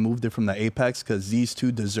happy that they moved it from the Apex because these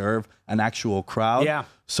two deserve an actual crowd. Yeah.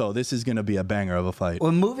 So this is going to be a banger of a fight.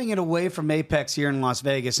 Well, moving it away from Apex here in Las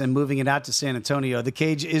Vegas and moving it out to San Antonio, the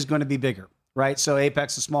cage is going to be bigger, right? So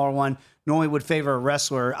Apex, a smaller one, normally would favor a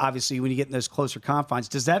wrestler, obviously, when you get in those closer confines.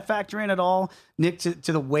 Does that factor in at all, Nick, to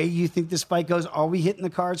the way you think this fight goes? Are we hitting the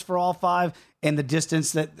cards for all five and the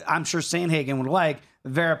distance that I'm sure Sandhagen would like?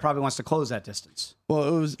 Vera probably wants to close that distance.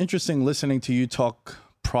 Well, it was interesting listening to you talk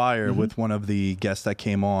prior with one of the guests that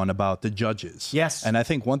came on about the judges. Yes. And I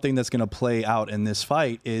think one thing that's going to play out in this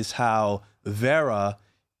fight is how Vera,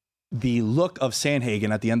 the look of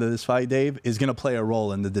Sandhagen at the end of this fight, Dave, is going to play a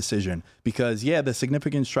role in the decision. Because, the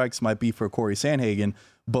significant strikes might be for Corey Sandhagen,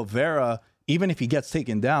 but Vera, even if he gets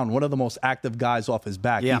taken down, one of the most active guys off his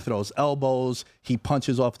back. Yeah. He throws elbows, he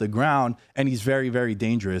punches off the ground, and he's very, very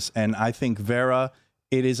dangerous. And I think Vera,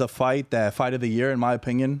 it is a fight of the year, in my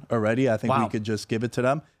opinion, already. I think we could just give it to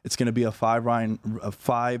them. It's going to be a five-round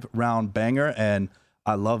banger, and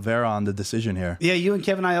I love Vera on the decision here. Yeah, you and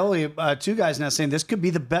Kevin Ioli, two guys now saying this could be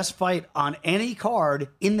the best fight on any card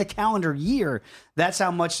in the calendar year. That's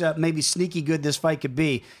how much maybe sneaky good this fight could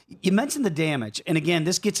be. You mentioned the damage. And again,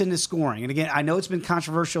 this gets into scoring. And again, I know it's been a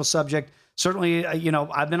controversial subject. Certainly,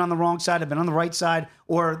 I've been on the wrong side. I've been on the right side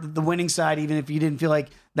or the winning side, even if you didn't feel like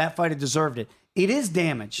that fight had deserved it. It is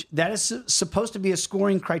damage. That is supposed to be a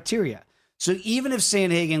scoring criteria. So even if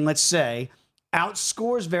Sandhagen, let's say,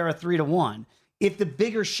 outscores Vera 3-1, if the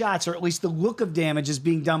bigger shots, or at least the look of damage, is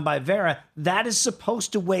being done by Vera, that is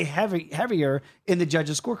supposed to weigh heavier in the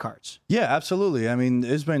judges' scorecards. Yeah, absolutely. I mean,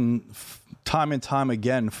 there's been time and time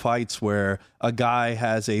again fights where a guy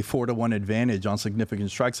has a 4-1 advantage on significant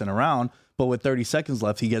strikes in a round, but with 30 seconds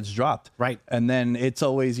left, he gets dropped. Right. And then it's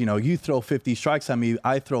always, you throw 50 strikes at me,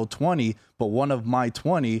 I throw 20, but one of my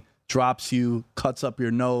 20 drops you, cuts up your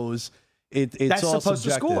nose. It's all supposed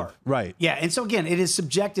subjective. To score. Right. Yeah, and so again, it is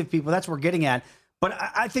subjective, people. That's what we're getting at. But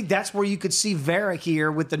I think that's where you could see Vera here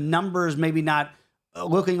with the numbers maybe not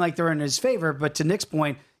looking like they're in his favor. But to Nick's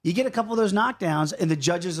point, you get a couple of those knockdowns, and the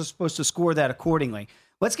judges are supposed to score that accordingly.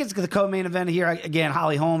 Let's get to the co-main event here. Again,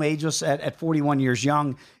 Holly Holm, ageless at 41 years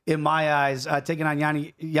young, in my eyes, taking on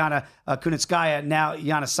Yana Kunitskaya, now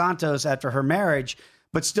Yana Santos after her marriage.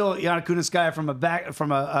 But still, Yana Kunitskaya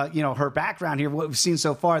from her background here, what we've seen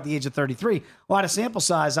so far at the age of 33, a lot of sample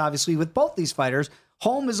size, obviously, with both these fighters.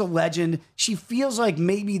 Holm is a legend. She feels like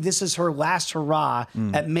maybe this is her last hurrah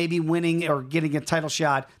at maybe winning or getting a title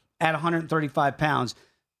shot at 135 pounds.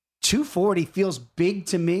 240 feels big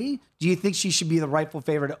to me. Do you think she should be the rightful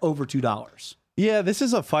favorite over $2? Yeah, this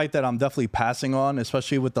is a fight that I'm definitely passing on,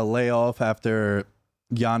 especially with the layoff after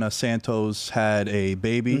Yana Santos had a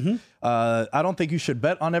baby. I don't think you should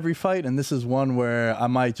bet on every fight, and this is one where I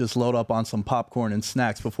might just load up on some popcorn and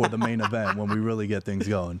snacks before the main event when we really get things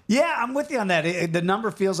going. Yeah, I'm with you on that. The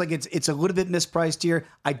number feels like it's a little bit mispriced here.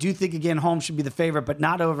 I do think, again, Holmes should be the favorite, but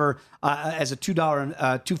not over as a $2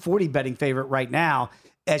 $2.40 betting favorite right now,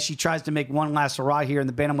 as she tries to make one last hurrah here in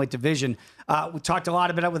the bantamweight division. We talked a lot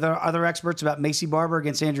about it with our other experts about Macy Barber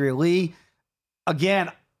against Andrea Lee.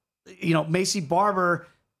 Again, Macy Barber,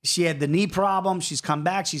 she had the knee problem. She's come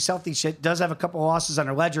back. She's healthy. She does have a couple of losses on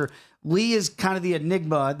her ledger. Lee is kind of the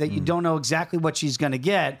enigma that you don't know exactly what she's going to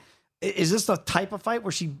get. Is this the type of fight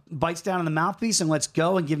where she bites down on the mouthpiece and lets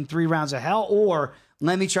go and give him 3 rounds of hell? Or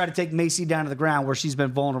let me try to take Macy down to the ground where she's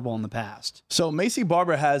been vulnerable in the past? So Macy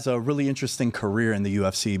Barber has a really interesting career in the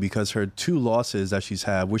UFC because her 2 losses that she's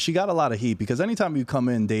had, where she got a lot of heat, because anytime you come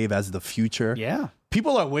in, Dave, as the future,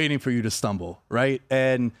 people are waiting for you to stumble, right?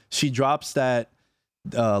 And she drops that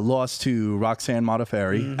loss to Roxanne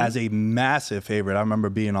Modafferi as a massive favorite. I remember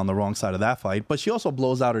being on the wrong side of that fight, but she also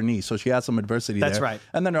blows out her knee, so she had some adversity there. That's right.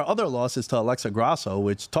 And then her other loss is to Alexa Grasso,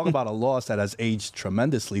 which talk about a loss that has aged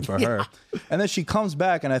tremendously for her. And then she comes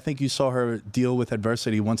back, and I think you saw her deal with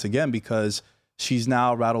adversity once again, because she's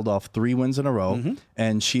now rattled off 3 wins in a row,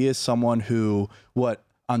 and she is someone who, what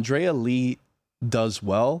Andrea Lee does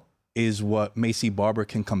well is what Macy Barber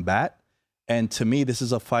can combat. And to me, this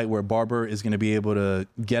is a fight where Barber is going to be able to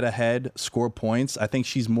get ahead, score points. I think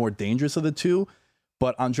she's more dangerous of the two.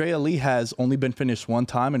 But Andrea Lee has only been finished 1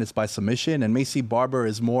 time, and it's by submission. And Macy Barber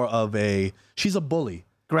is more of she's a bully.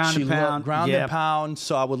 Ground and pound. Ground and pound.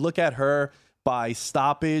 So I would look at her by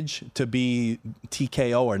stoppage to be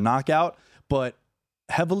TKO or knockout, but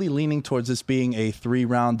heavily leaning towards this being a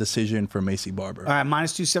 3-round decision for Macy Barber. All right,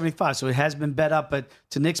 minus 275. So it has been bet up. But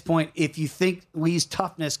to Nick's point, if you think Lee's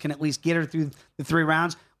toughness can at least get her through the 3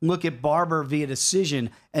 rounds, look at Barber via decision,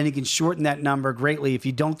 and he can shorten that number greatly if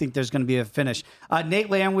you don't think there's going to be a finish. Nate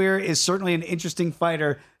Landwehr is certainly an interesting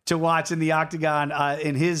fighter to watch in the octagon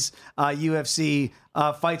in his UFC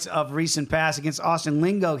fights of recent past against Austin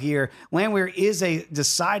Lingo here. Landwehr is a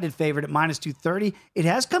decided favorite at minus 230. It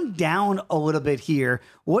has come down a little bit here.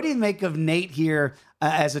 What do you make of Nate here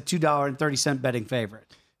as a $2.30 betting favorite?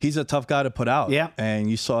 He's a tough guy to put out. Yeah. And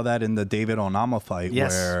you saw that in the David Onama fight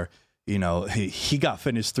where he got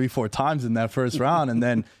finished 3-4 times in that first round, and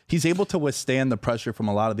then he's able to withstand the pressure from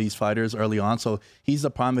a lot of these fighters early on. So he's a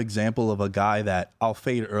prime example of a guy that I'll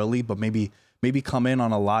fade early, but maybe come in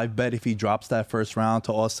on a live bet if he drops that first round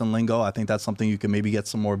to Austin Lingo. I think that's something you can maybe get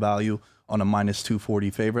some more value on a minus 240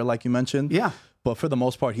 favorite, like you mentioned. Yeah. But for the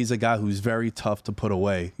most part, he's a guy who's very tough to put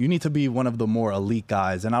away. You need to be one of the more elite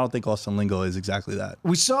guys, and I don't think Austin Lingo is exactly that.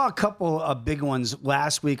 We saw a couple of big ones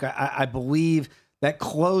last week, I believe, that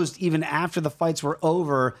closed even after the fights were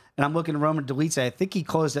over. And I'm looking at Roman Dolidze. I think he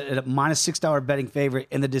closed at a minus $6 betting favorite,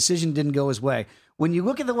 and the decision didn't go his way. When you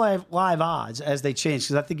look at the live odds as they change,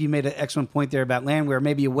 because I think you made an excellent point there about Landwehr,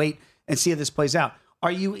 maybe you wait and see how this plays out.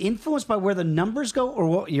 Are you influenced by where the numbers go or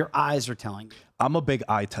what your eyes are telling you? I'm a big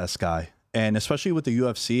eye test guy. And especially with the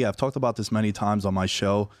UFC, I've talked about this many times on my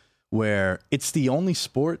show, where it's the only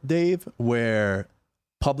sport, Dave, where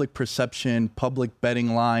public perception, public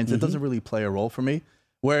betting lines, it doesn't really play a role for me.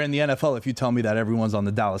 Where in the NFL, if you tell me that everyone's on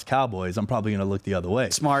the Dallas Cowboys, I'm probably going to look the other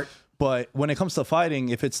way. Smart. But when it comes to fighting,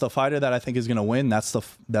 if it's the fighter that I think is going to win, that's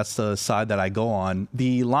the side that I go on.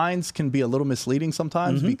 The lines can be a little misleading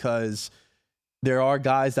sometimes because there are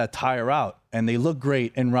guys that tire out and they look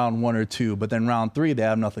great in round 1 or 2, but then round 3, they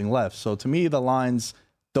have nothing left. So to me, the lines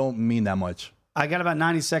don't mean that much. I got about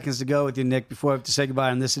 90 seconds to go with you, Nick, before I have to say goodbye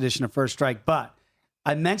on this edition of First Strike. But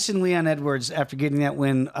I mentioned Leon Edwards after getting that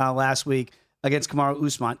win last week against Kamaru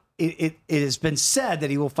Usman. It has been said that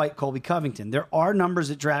he will fight Colby Covington. There are numbers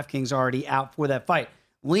at DraftKings already out for that fight.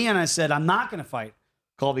 Leon has said, I'm not going to fight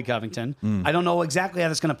Colby Covington. I don't know exactly how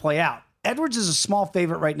that's going to play out. Edwards is a small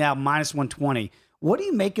favorite right now, minus 120. What do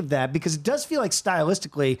you make of that? Because it does feel like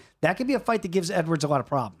stylistically, that could be a fight that gives Edwards a lot of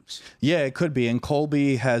problems. Yeah, it could be. And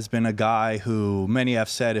Colby has been a guy who many have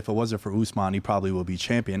said if it wasn't for Usman, he probably will be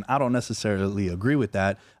champion. I don't necessarily agree with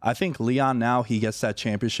that. I think Leon now, he gets that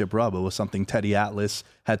championship rub. It was something Teddy Atlas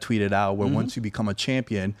had tweeted out where once you become a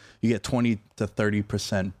champion, you get 20 to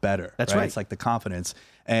 30% better. That's right. It's like the confidence.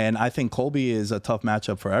 And I think Colby is a tough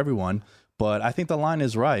matchup for everyone. But I think the line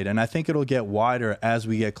is right, and I think it'll get wider as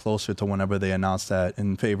we get closer to whenever they announce that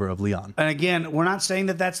in favor of Leon. And again, we're not saying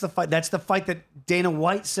that that's the fight. That's the fight that Dana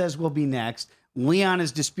White says will be next. Leon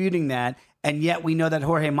is disputing that, and yet we know that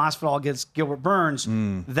Jorge Masvidal against Gilbert Burns,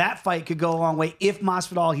 that fight could go a long way. If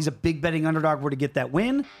Masvidal, he's a big betting underdog, were to get that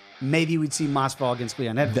win, maybe we'd see Masvidal against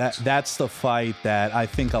Leon Edwards. That's the fight that I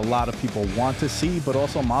think a lot of people want to see, but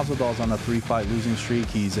also Masvidal's on a 3-fight losing streak.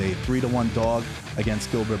 He's a 3-1 dog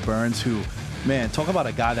against Gilbert Burns, who, man, talk about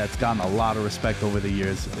a guy that's gotten a lot of respect over the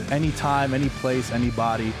years. Anytime, any place,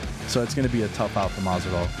 anybody. So it's going to be a tough out for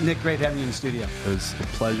Masvidal. Nick, great having you in the studio. It was a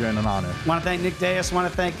pleasure and an honor. Want to thank Nick Diaz. Want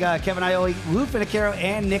to thank Kevin Iole, Lou Finicaro,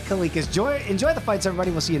 and Nick Kalikas. Enjoy the fights,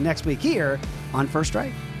 everybody. We'll see you next week here on First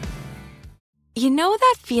Strike. You know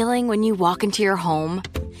that feeling when you walk into your home,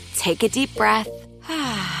 take a deep breath,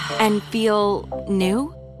 and feel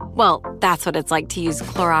new? Well, that's what it's like to use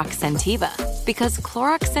Clorox Scentiva. Because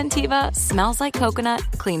Clorox Scentiva smells like coconut,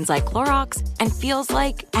 cleans like Clorox, and feels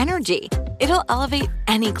like energy. It'll elevate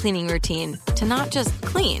any cleaning routine to not just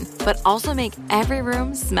clean, but also make every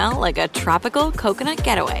room smell like a tropical coconut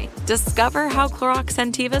getaway. Discover how Clorox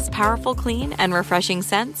Scentiva's powerful clean and refreshing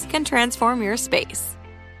scents can transform your space.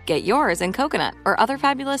 Get yours in coconut or other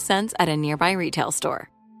fabulous scents at a nearby retail store.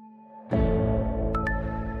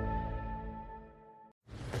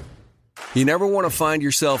 You never want to find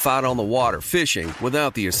yourself out on the water fishing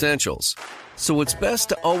without the essentials. So it's best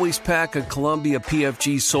to always pack a Columbia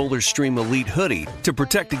PFG Solar Stream Elite hoodie to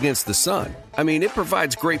protect against the sun. I mean, it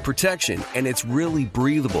provides great protection and it's really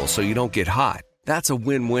breathable so you don't get hot. That's a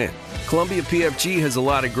win-win. Columbia PFG has a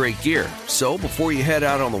lot of great gear. So before you head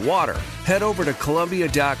out on the water, head over to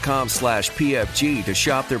Columbia.com/PFG to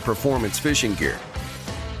shop their performance fishing gear.